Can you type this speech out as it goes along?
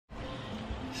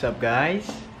What's up, guys?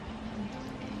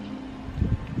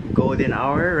 Golden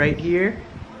hour right here.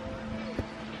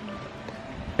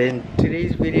 In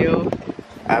today's video,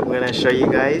 I'm gonna show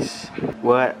you guys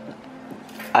what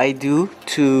I do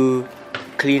to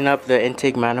clean up the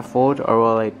intake manifold, or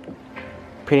well, like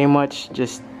pretty much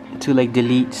just to like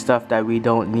delete stuff that we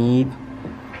don't need,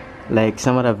 like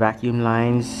some of the vacuum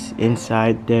lines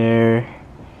inside there.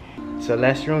 So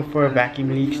less room for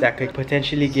vacuum leaks that could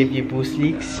potentially give you boost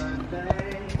leaks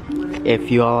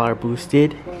if you all are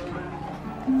boosted.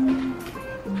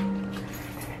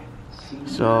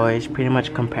 So it's pretty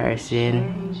much comparison.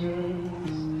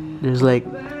 There's like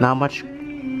not much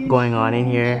going on in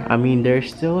here. I mean,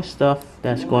 there's still stuff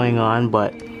that's going on,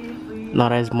 but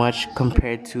not as much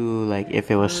compared to like if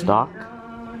it was stock.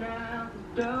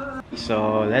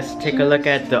 So let's take a look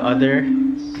at the other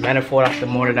manifold of the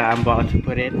motor that I'm about to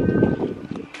put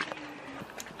in.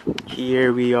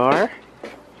 Here we are.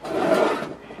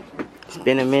 It's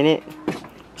been a minute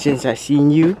since I seen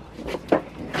you.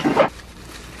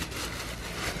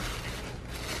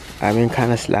 I've been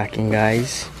kind of slacking,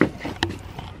 guys.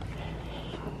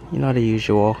 You know, the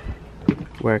usual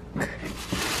work.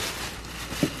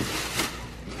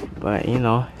 But you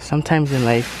know, sometimes in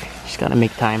life you just gotta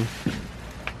make time.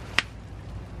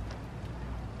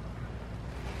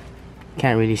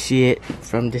 Can't really see it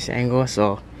from this angle,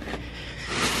 so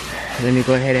let me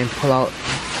go ahead and pull out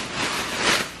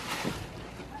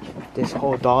this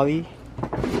whole dolly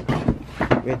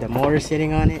with the motor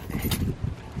sitting on it.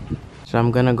 So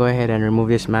I'm gonna go ahead and remove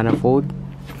this manifold.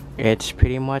 It's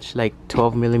pretty much like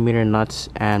 12mm nuts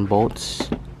and bolts,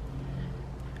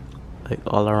 like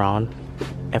all around.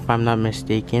 If I'm not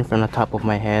mistaken, from the top of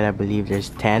my head, I believe there's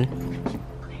 10.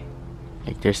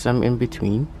 Like there's some in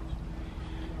between,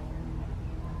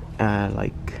 and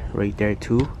like right there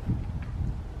too.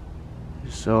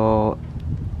 So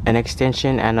an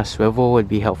extension and a swivel would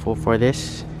be helpful for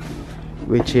this,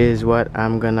 which is what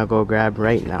I'm gonna go grab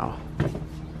right now.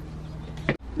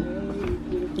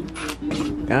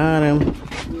 Got him.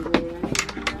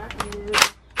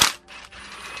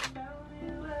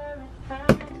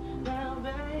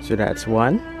 So that's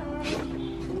one.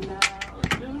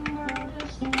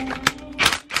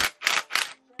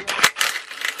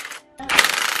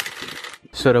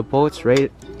 So the bolts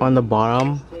right on the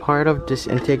bottom part of this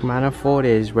intake manifold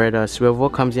is where the swivel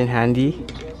comes in handy.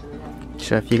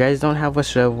 So if you guys don't have a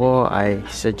swivel, I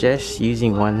suggest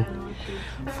using one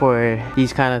for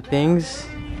these kind of things.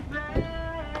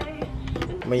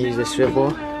 I'm gonna use the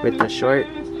swivel with the short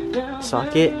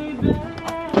socket,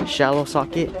 shallow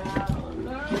socket.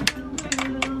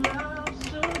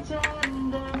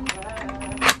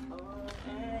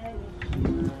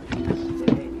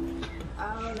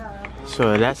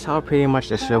 So that's how pretty much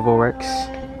the swivel works.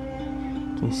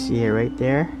 You can see it right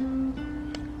there.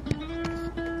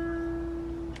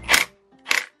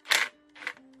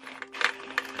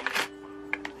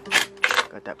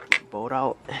 Got that bolt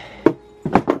out.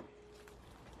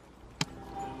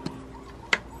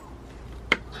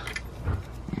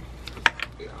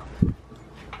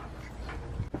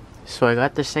 So I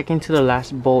got the second to the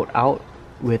last bolt out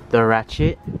with the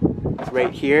ratchet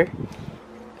right here.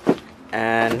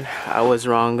 And I was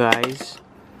wrong, guys.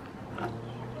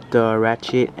 The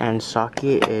ratchet and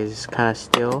socket is kind of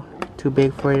still too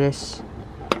big for this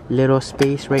little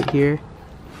space right here.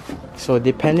 So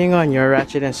depending on your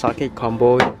ratchet and socket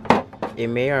combo, it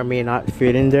may or may not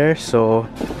fit in there. So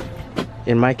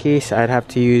in my case, I'd have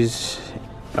to use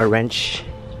a wrench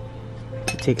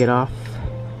to take it off.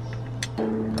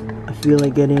 I feel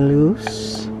like getting loose.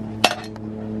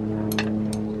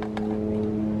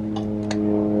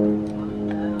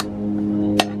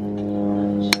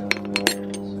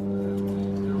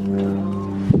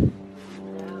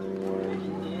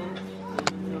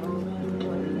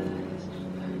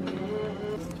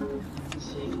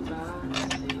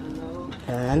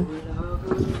 And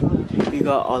we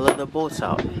got all of the bolts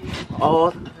out,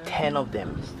 all 10 of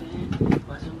them.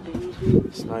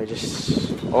 So I just,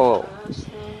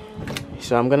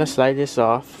 so I'm gonna slide this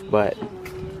off, but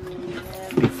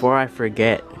before I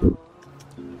forget,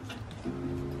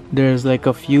 there's like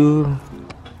a few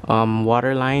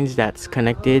water lines that's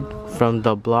connected from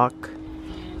the block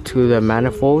to the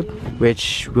manifold,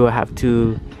 which we'll have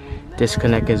to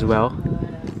disconnect as well.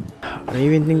 I don't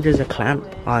even think there's a clamp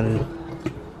on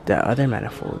the other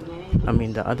manifold. I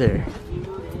mean the other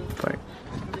part.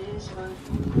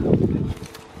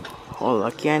 Oh,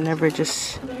 lucky I never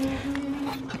just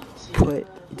put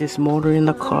this motor in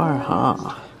the car,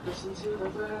 huh?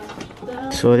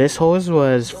 So this hose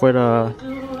was for the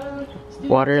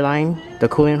water line, the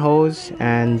coolant hose,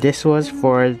 and this was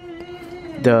for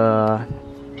the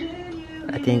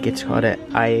I think it's called an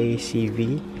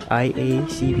IACV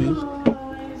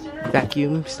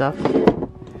vacuum stuff.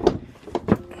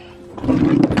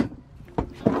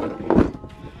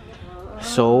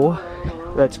 So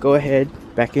let's go ahead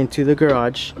back into the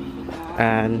garage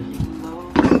and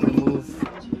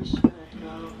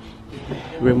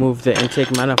remove the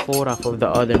intake manifold off of the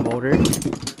other motor.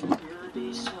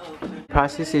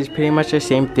 Process is pretty much the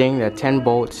same thing, the 10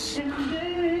 bolts,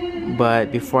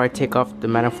 but before I take off the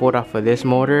manifold off of this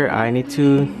motor, I need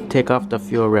to take off the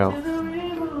fuel rail.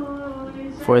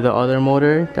 For the other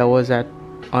motor that was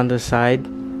on the side,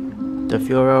 the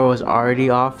fuel rail was already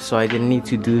off, so I didn't need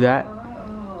to do that.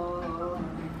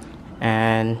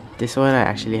 And this one I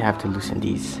actually have to loosen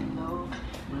these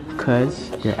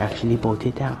because they're actually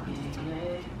bolted down.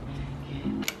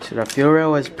 So the fuel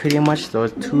rail was pretty much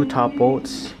those two top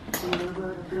bolts.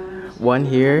 One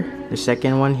here, the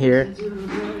second one here,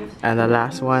 and the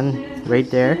last one right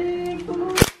there.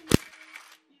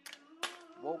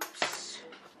 Whoops.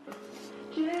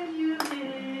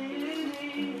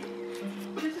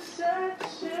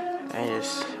 And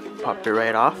just popped it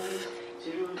right off.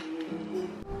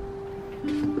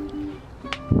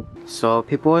 So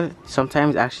people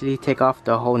sometimes actually take off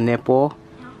the whole nipple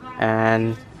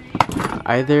and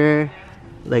either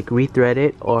like rethread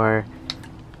it or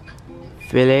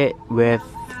fill it with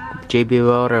JB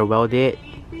weld or weld it.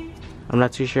 I'm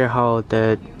not too sure how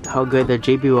good the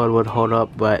JB weld would hold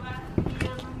up, but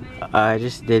I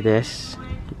just did this.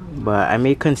 But I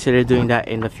may consider doing that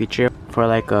in the future for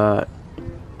like a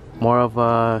more of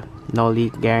a no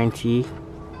leak guarantee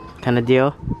kind of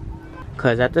deal.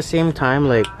 Cause at the same time,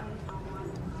 like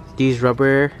these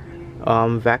rubber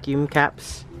vacuum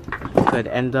caps could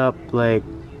end up like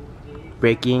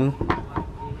breaking,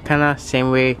 kind of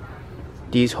same way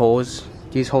these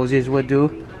hoses would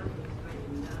do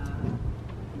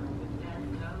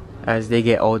as they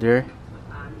get older.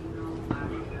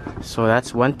 So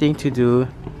that's one thing to do,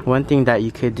 one thing that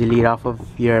you could delete off of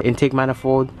your intake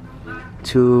manifold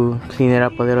to clean it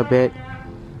up a little bit.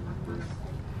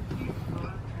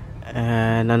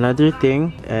 And another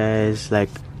thing is like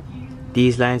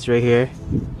these lines right here,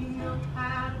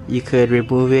 you could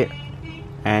remove it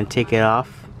and take it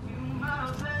off.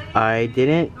 I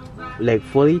didn't like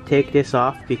fully take this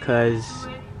off because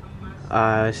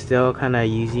I was still kind of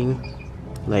using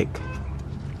like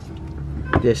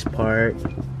this part.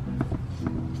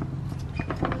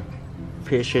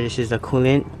 Pretty sure this is the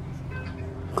coolant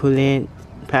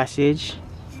passage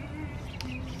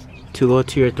to go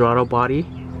to your throttle body.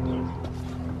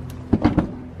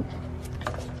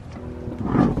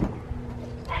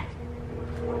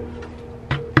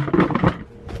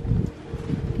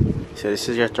 So this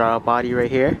is your throttle body right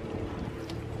here,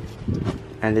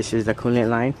 and this is the coolant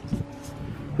line,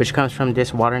 which comes from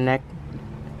this water neck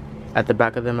at the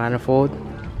back of the manifold.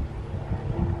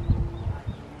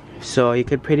 So you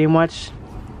could pretty much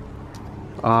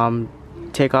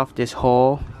take off this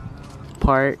whole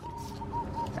part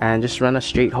and just run a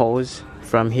straight hose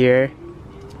from here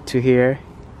to here.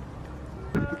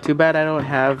 Too bad I don't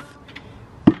have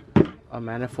a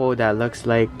manifold that looks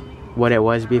like what it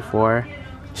was before,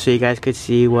 so you guys could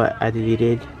see what I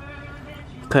deleted.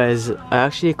 Because I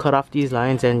actually cut off these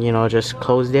lines and, you know, just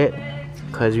closed it,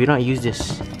 because we don't use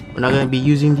this. We're not going to be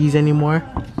using these anymore.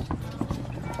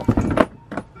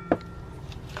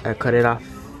 I cut it off.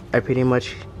 I pretty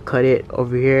much cut it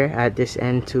over here at this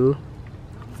end too,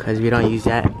 because we don't use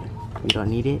that. We don't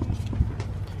need it.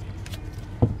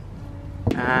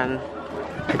 And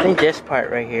I think this part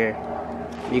right here,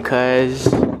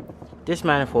 because this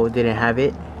manifold didn't have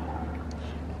it,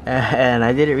 and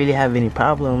I didn't really have any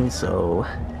problems, so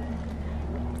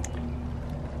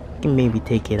you can maybe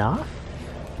take it off.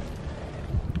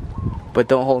 But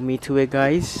don't hold me to it,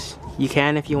 guys. You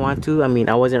can if you want to. I mean,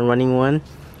 I wasn't running one,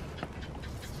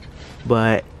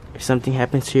 but if something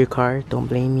happens to your car, don't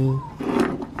blame me.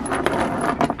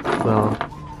 Well,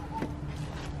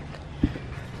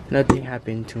 nothing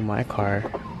happened to my car.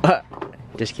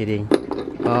 Just kidding.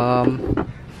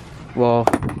 Well,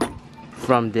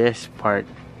 from this part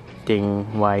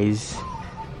thing wise,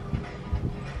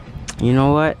 you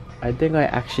know what? I think I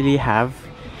actually have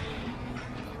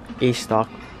a stock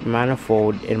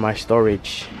manifold in my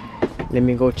storage. Let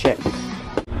me go check.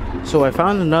 So I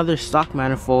found another stock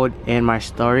manifold in my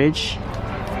storage,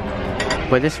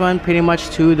 but this one pretty much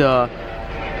too, the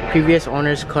previous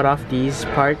owners cut off these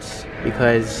parts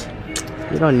because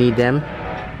you don't need them.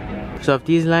 So if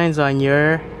these lines on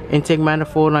your intake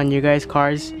manifold on your guys'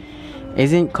 cars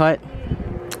isn't cut,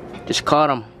 just cut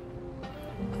them,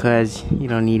 because you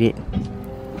don't need it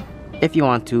if you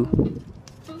want to.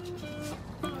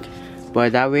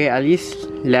 but that way at least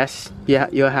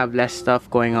you'll have less stuff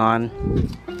going on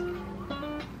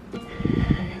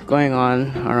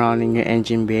around in your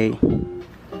engine bay.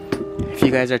 If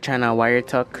you guys are trying to wire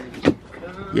tuck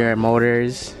your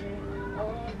motors.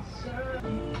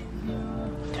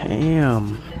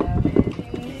 Damn,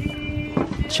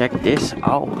 check this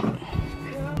out.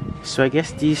 So I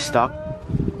guess these stock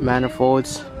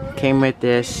manifolds came with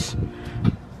this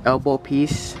elbow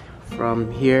piece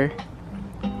from here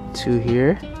to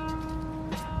here.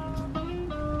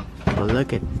 But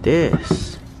look at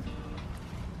this.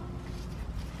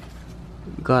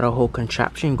 Got a whole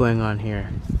contraption going on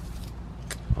here.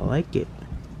 I like it.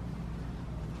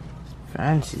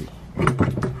 Fancy.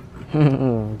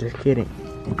 Just kidding.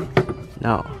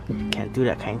 No, can't do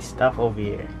that kind of stuff over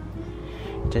here.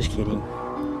 Just kidding.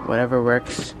 Whatever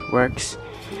works, works.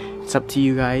 It's up to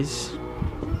you guys.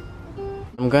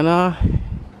 I'm gonna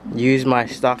use my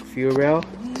stock fuel rail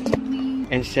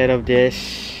instead of this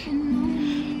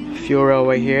fuel rail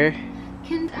right here.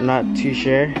 I'm not too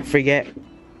sure. Forget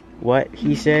what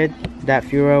he said that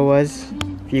fuel rail was,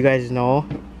 if you guys know,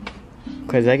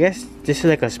 because I guess this is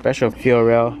like a special fuel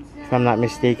rail if I'm not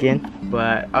mistaken.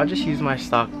 But I'll just use my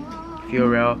stock fuel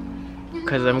rail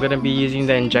because I'm gonna be using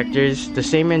the injectors, the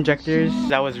same injectors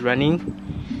that was running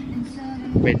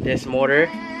with this motor.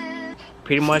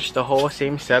 Pretty much the whole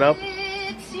same setup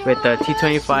with the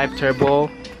T25 turbo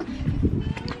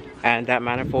and that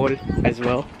manifold as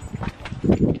well.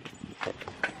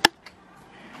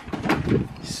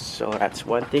 So that's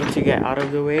one thing to get out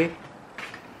of the way,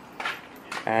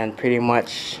 and pretty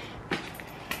much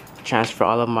transfer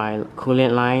all of my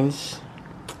coolant lines.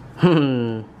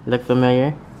 Look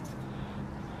familiar?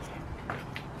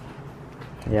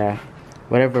 Yeah,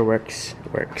 whatever works,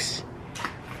 works.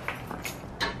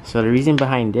 So the reason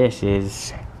behind this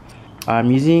is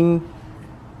I'm using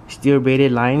steel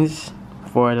braided lines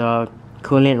for the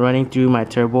coolant running through my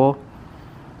turbo,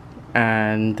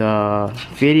 and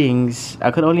fittings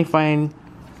I could only find,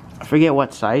 I forget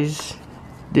what size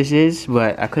this is,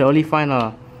 but I could only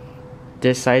find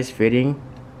this size fitting,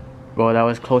 well, that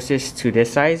was closest to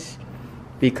this size,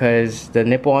 because the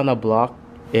nipple on the block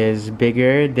is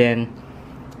bigger than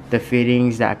the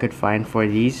fittings that I could find for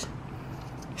these.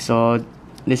 So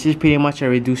this is pretty much a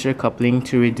reducer coupling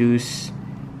to reduce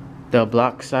the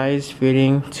block size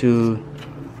fitting to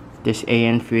this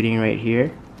AN fitting right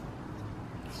here.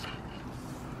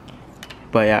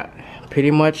 But yeah,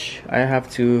 pretty much I have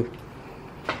to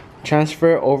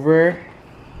transfer over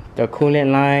the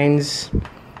coolant lines,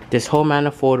 this whole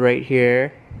manifold right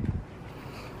here,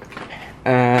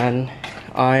 and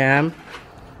I am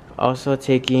also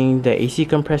taking the AC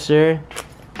compressor.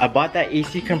 I bought that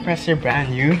AC compressor brand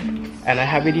new and I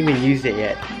haven't even used it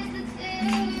yet,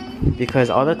 because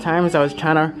all the times I was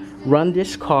trying to run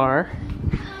this car,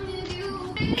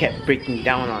 it kept breaking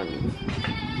down on me.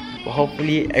 But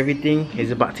hopefully everything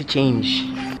is about to change.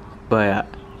 But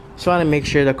just want to make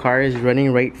sure the car is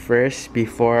running right first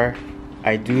before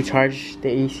I do charge the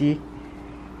AC,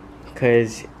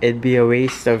 because it'd be a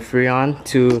waste of Freon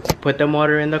to put the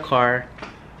motor in the car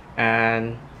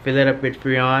and fill it up with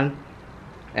Freon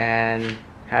and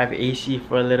have AC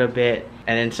for a little bit,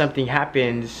 and then something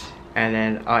happens and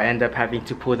then I'll end up having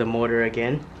to pull the motor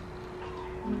again.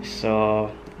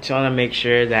 So just want to make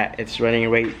sure that it's running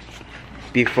right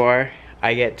before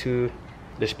I get to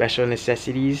the special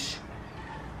necessities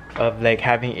of like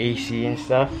having AC and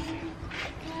stuff.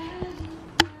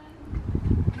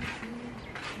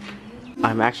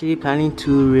 I'm actually planning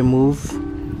to remove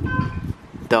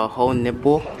the whole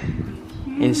nipple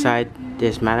inside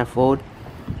this manifold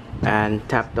and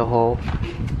tap the hole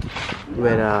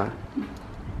with a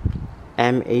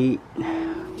M8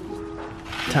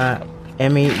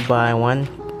 by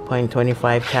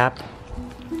 1.25 tap,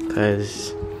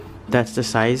 because that's the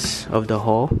size of the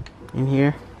hole in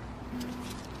here,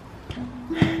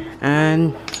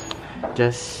 and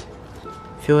just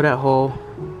fill that hole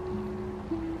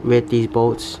with these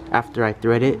bolts after I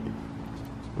thread it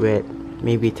with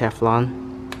maybe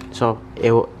Teflon, so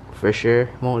it will for sure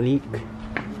won't leak.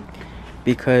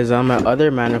 Because on my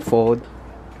other manifold,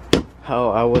 how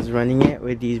I was running it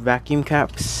with these vacuum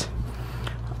caps,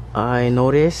 I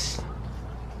noticed,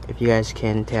 if you guys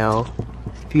can tell,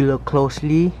 if you look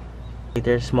closely,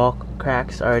 there's small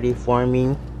cracks already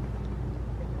forming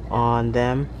on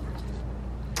them,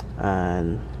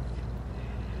 and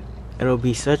it'll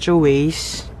be such a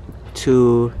waste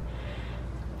to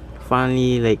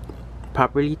finally like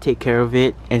properly take care of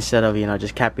it instead of, you know,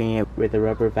 just capping it with the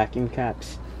rubber vacuum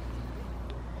caps.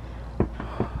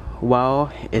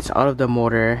 While it's out of the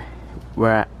motor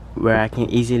where I can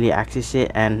easily access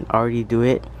it and already do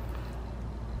it,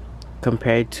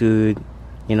 compared to,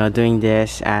 you know, doing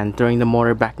this and throwing the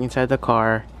motor back inside the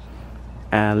car,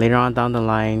 and later on down the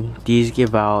line these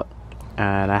give out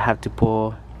and I have to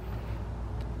pull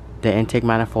the intake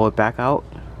manifold back out,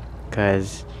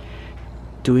 because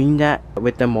doing that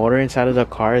with the motor inside of the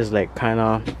car is like kind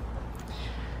of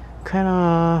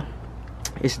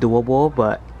it's doable,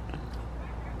 but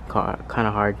kind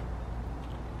of hard.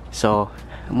 So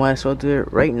I might as well do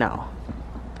it right now.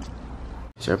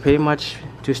 So pretty much,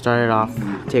 to start it off,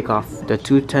 take off the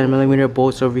two 10mm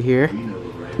bolts over here,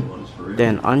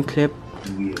 then unclip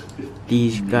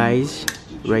these guys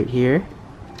right here,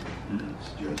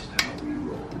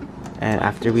 and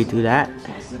after we do that,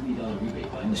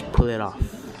 just pull it off.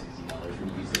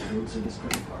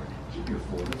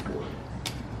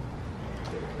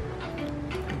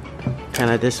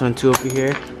 Kind of this one too over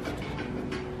here.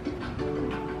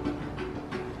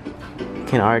 You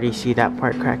can already see that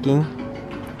part cracking.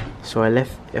 So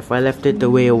if I left it the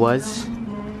way it was,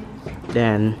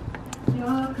 then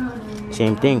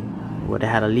same thing, would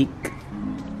have had a leak.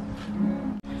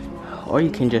 Or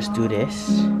you can just do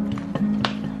this.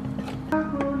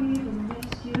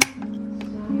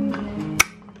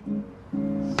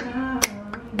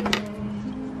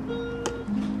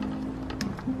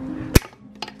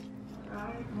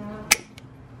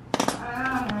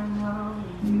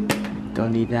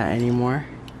 Don't need that anymore.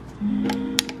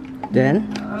 Then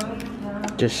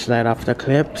just slide off the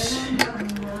clips.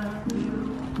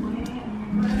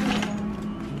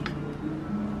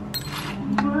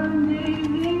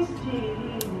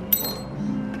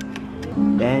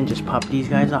 Then just pop these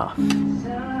guys off.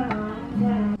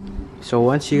 So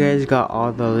once you guys got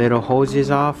all the little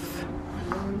hoses off,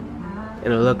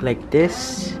 it'll look like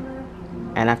this,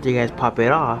 and after you guys pop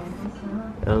it off,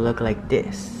 it'll look like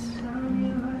this.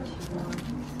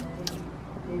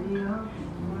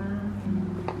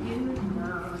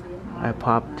 I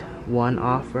popped one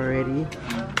off already.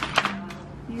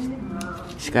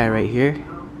 This guy right here.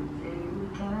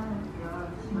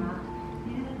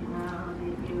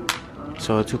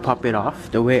 So to pop it off,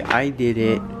 the way I did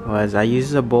it was I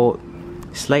used a bolt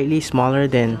slightly smaller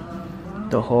than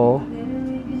the hole.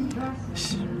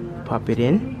 Just pop it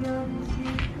in,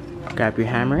 grab your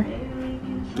hammer,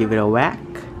 give it a whack,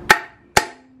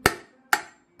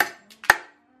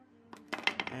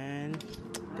 and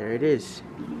there it is.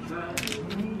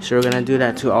 So we're gonna do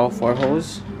that to all 4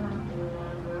 holes.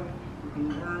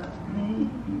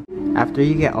 After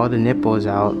you get all the nipples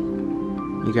out,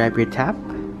 you grab your tap,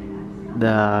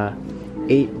 the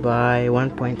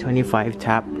 8x1.25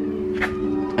 tap,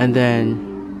 and then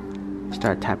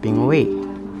start tapping away.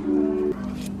 You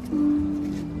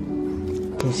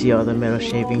can see all the metal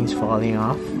shavings falling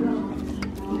off.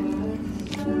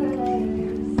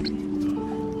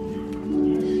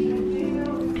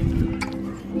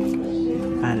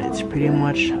 And it's pretty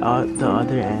much out the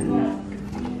other end.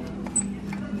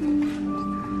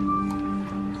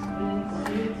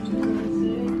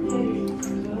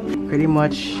 Pretty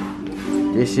much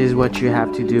this is what you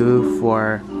have to do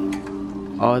for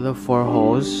all the 4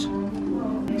 holes.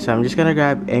 So I'm just gonna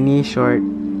grab any short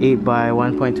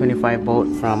 8x1.25 bolt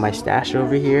from my stash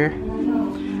over here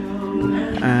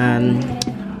and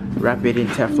wrap it in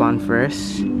Teflon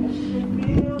first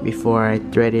before I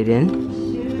thread it in.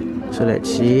 So let's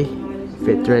see if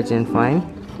it threads in fine.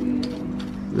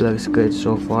 Looks good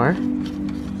so far.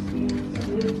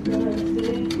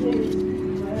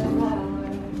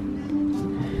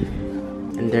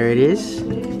 And there it is.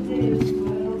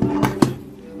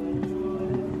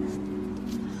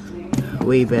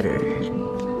 Way better.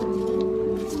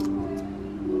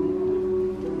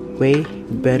 Way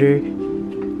better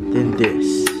than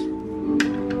this.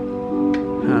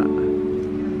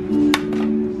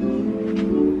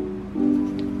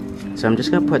 So I'm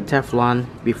just gonna put Teflon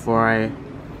before I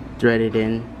thread it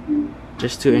in,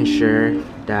 just to ensure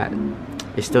that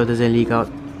it still doesn't leak out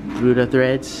through the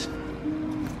threads.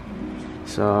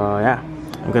 So yeah,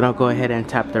 I'm gonna go ahead and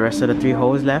tap the rest of the 3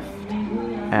 holes left,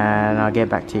 and I'll get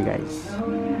back to you guys.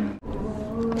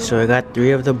 So I got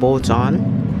 3 of the bolts on,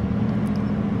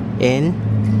 in,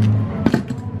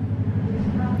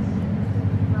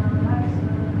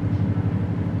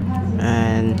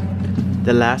 and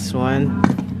the last one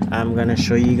I'm gonna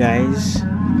show you guys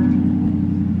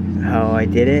how I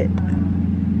did it.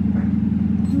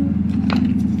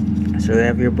 So we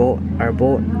have our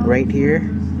bolt right here,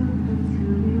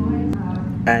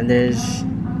 and this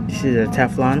is a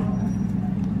Teflon.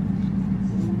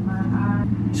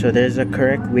 So there's a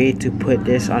correct way to put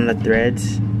this on the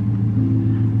threads.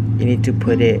 You need to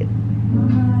put it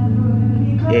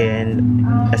in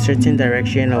a certain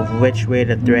direction of which way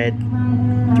the thread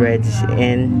threads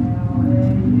in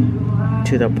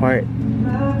to the part.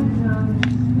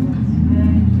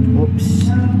 Oops.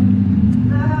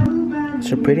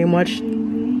 So pretty much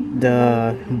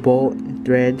the bolt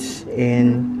threads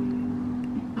in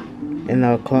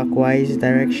a clockwise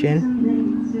direction.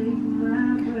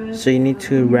 So you need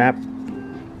to wrap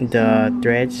the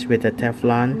threads with the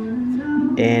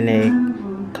Teflon in a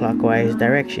clockwise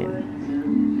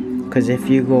direction. Because if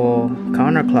you go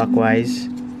counterclockwise,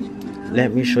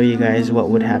 let me show you guys what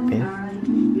would happen.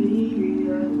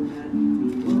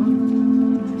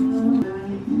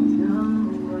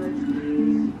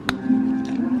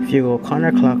 If you go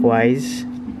counterclockwise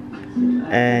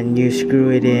and you screw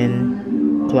it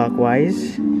in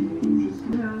clockwise,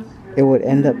 it would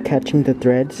end up catching the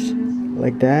threads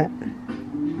like that.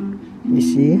 You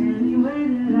see?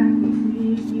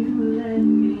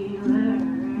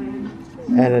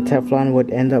 And the Teflon would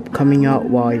end up coming out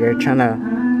while you're trying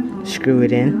to screw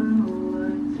it in.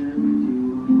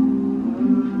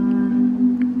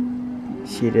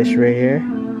 See this right here?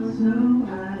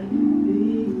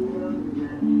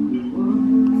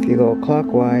 If you go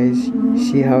clockwise,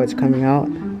 see how it's coming out?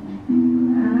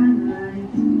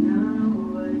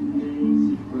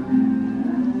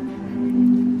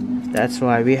 That's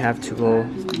why we have to go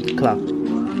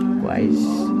clockwise.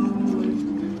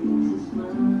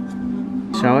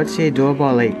 So I would say do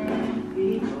about like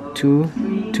two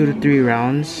to three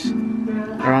rounds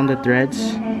around the threads.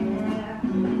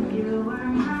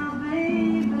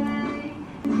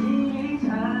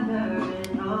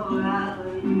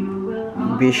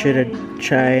 Be sure to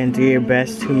try and do your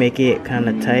best to make it kind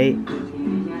of tight.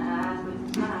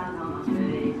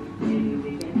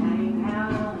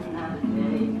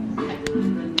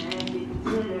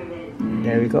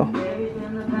 There we go.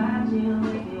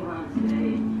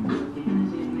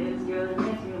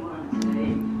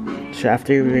 So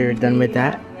after we're done with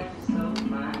that,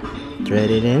 thread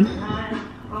it in.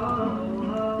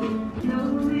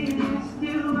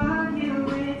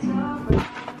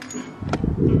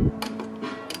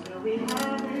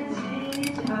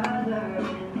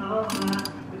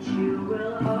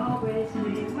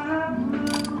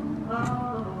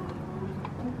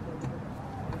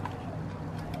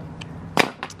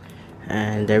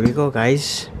 And there we go,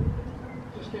 guys.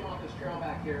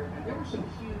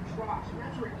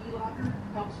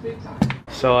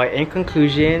 So in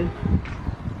conclusion,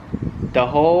 the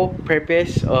whole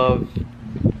purpose of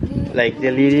like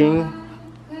deleting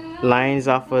lines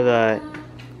off of the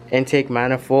intake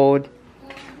manifold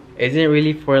isn't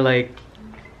really for like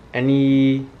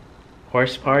any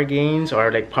horsepower gains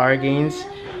or like power gains,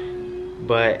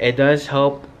 but it does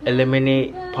help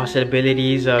eliminate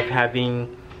possibilities of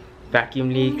having vacuum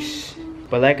leaks.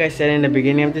 But like I said in the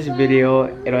beginning of this video,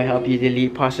 it'll help you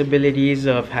delete possibilities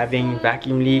of having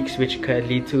vacuum leaks, which could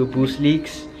lead to boost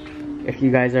leaks if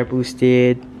you guys are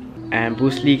boosted, and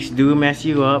boost leaks do mess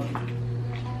you up.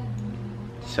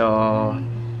 So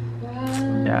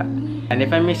yeah, and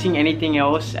if I'm missing anything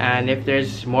else, and if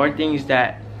there's more things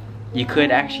that you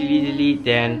could actually delete,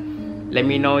 then let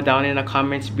me know down in the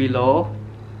comments below.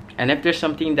 And if there's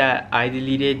something that I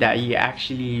deleted that you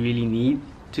actually really need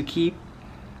to keep,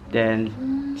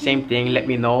 then same thing, let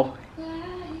me know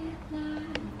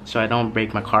so I don't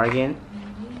break my car again.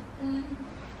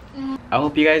 I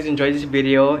hope you guys enjoyed this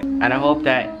video, and I hope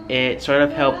that it sort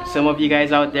of helped some of you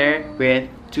guys out there with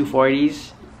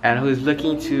 240s and who's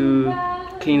looking to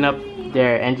clean up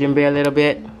their engine bay a little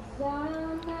bit.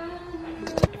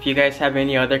 If you guys have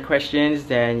any other questions,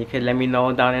 then you can let me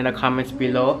know down in the comments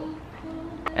below.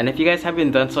 And if you guys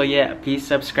haven't done so yet, please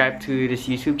subscribe to this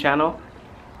YouTube channel.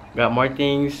 Got more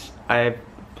things I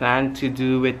plan to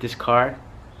do with this car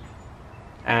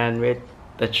and with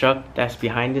the truck that's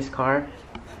behind this car,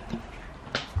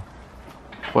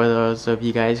 for those of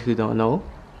you guys who don't know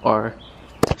or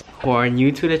who are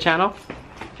new to the channel.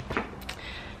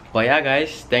 Well, yeah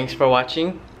guys, thanks for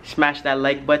watching. Smash that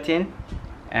like button,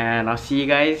 and I'll see you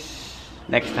guys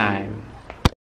next time.